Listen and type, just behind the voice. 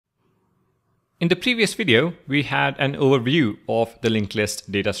In the previous video, we had an overview of the linked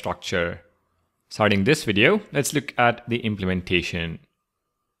list data structure. Starting this video, let's look at the implementation.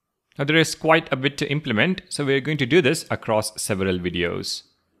 Now there is quite a bit to implement, so we're going to do this across several videos.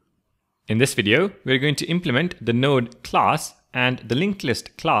 In this video, we're going to implement the node class and the linked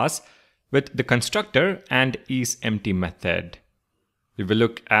list class with the constructor and isEmpty method. We will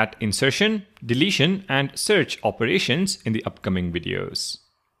look at insertion, deletion, and search operations in the upcoming videos.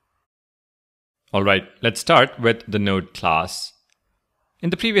 Alright, let's start with the node class. In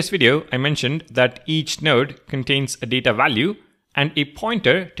the previous video, I mentioned that each node contains a data value and a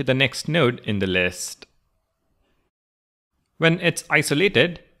pointer to the next node in the list. When it's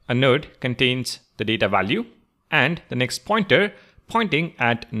isolated, a node contains the data value and the next pointer pointing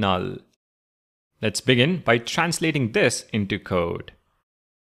at null. Let's begin by translating this into code.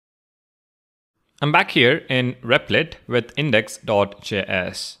 I'm back here in Replit with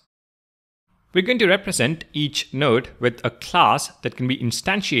index.js. We're going to represent each node with a class that can be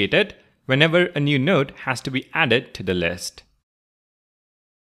instantiated whenever a new node has to be added to the list.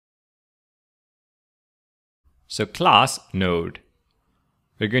 So class node.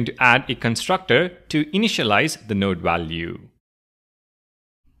 We're going to add a constructor to initialize the node value.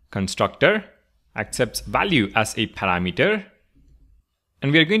 Constructor accepts value as a parameter,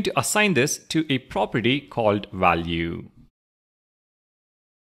 and we are going to assign this to a property called value.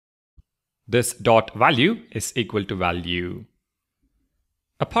 This dot value is equal to value.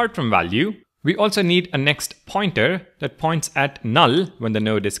 Apart from value, we also need a next pointer that points at null when the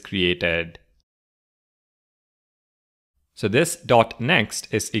node is created. So this dot next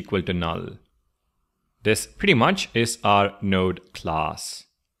is equal to null. This pretty much is our node class.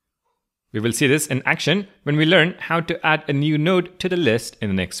 We will see this in action when we learn how to add a new node to the list in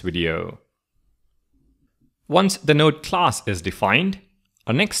the next video. Once the node class is defined,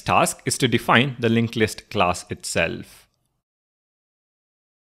 our next task is to define the linked list class itself.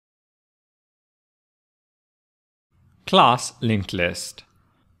 Class linked list.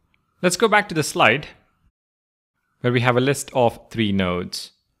 Let's go back to the slide where we have a list of 3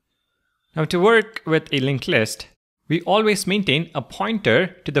 nodes. Now to work with a linked list, we always maintain a pointer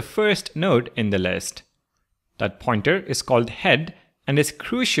to the first node in the list. That pointer is called head and is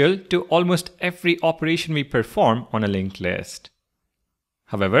crucial to almost every operation we perform on a linked list.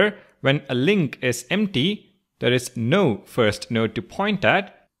 However, when a link is empty, there is no first node to point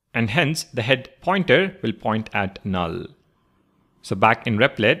at, and hence the head pointer will point at null. So back in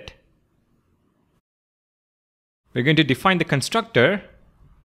Replit, we're going to define the constructor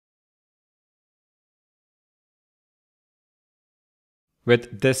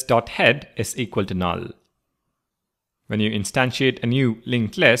with this dot head is equal to null. When you instantiate a new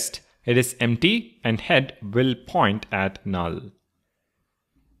linked list, it is empty and head will point at null.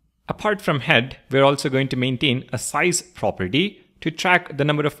 Apart from head, we're also going to maintain a size property to track the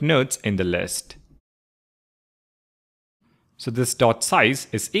number of nodes in the list. So this dot size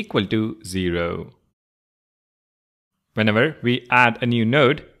is equal to 0. Whenever we add a new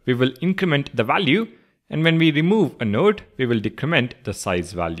node, we will increment the value, and when we remove a node, we will decrement the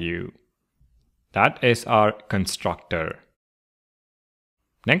size value. That is our constructor.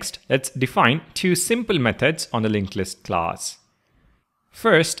 Next, let's define 2 simple methods on the linked list class.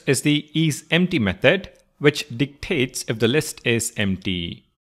 First is the isEmpty method, which dictates if the list is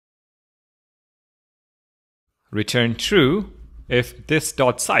empty. Return true if this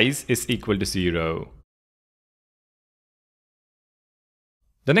dot size is equal to 0.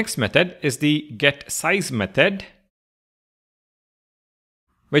 The next method is the getSize method,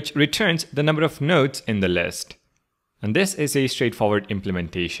 which returns the number of nodes in the list. And this is a straightforward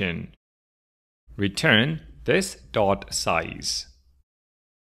implementation. Return this dot size.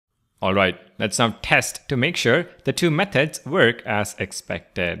 Alright, let's now test to make sure the 2 methods work as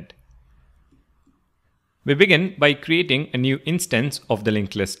expected. We begin by creating a new instance of the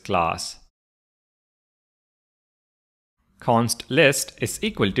linked list class. Const list is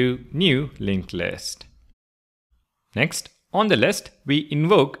equal to new linked list. Next, on the list, we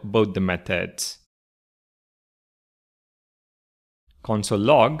invoke both the methods. Console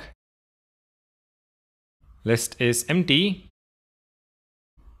log list is empty.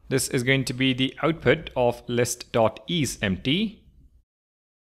 This is going to be the output of list.isEmpty.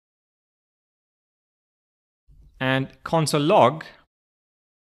 And console log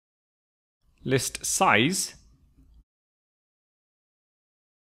list size,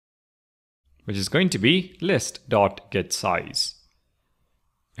 which is going to be list.getSize.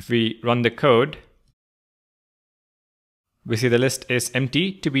 If we run the code, we see the list is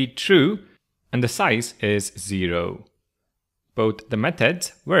empty to be true and the size is 0. both the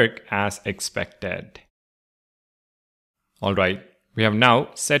methods work as expected. Alright, we have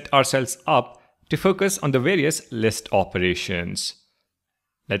now set ourselves up to focus on the various list operations.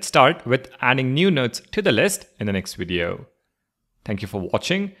 Let's start with adding new nodes to the list in the next video. Thank you for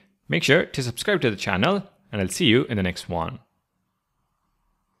watching. Make sure to subscribe to the channel, and I'll see you in the next one.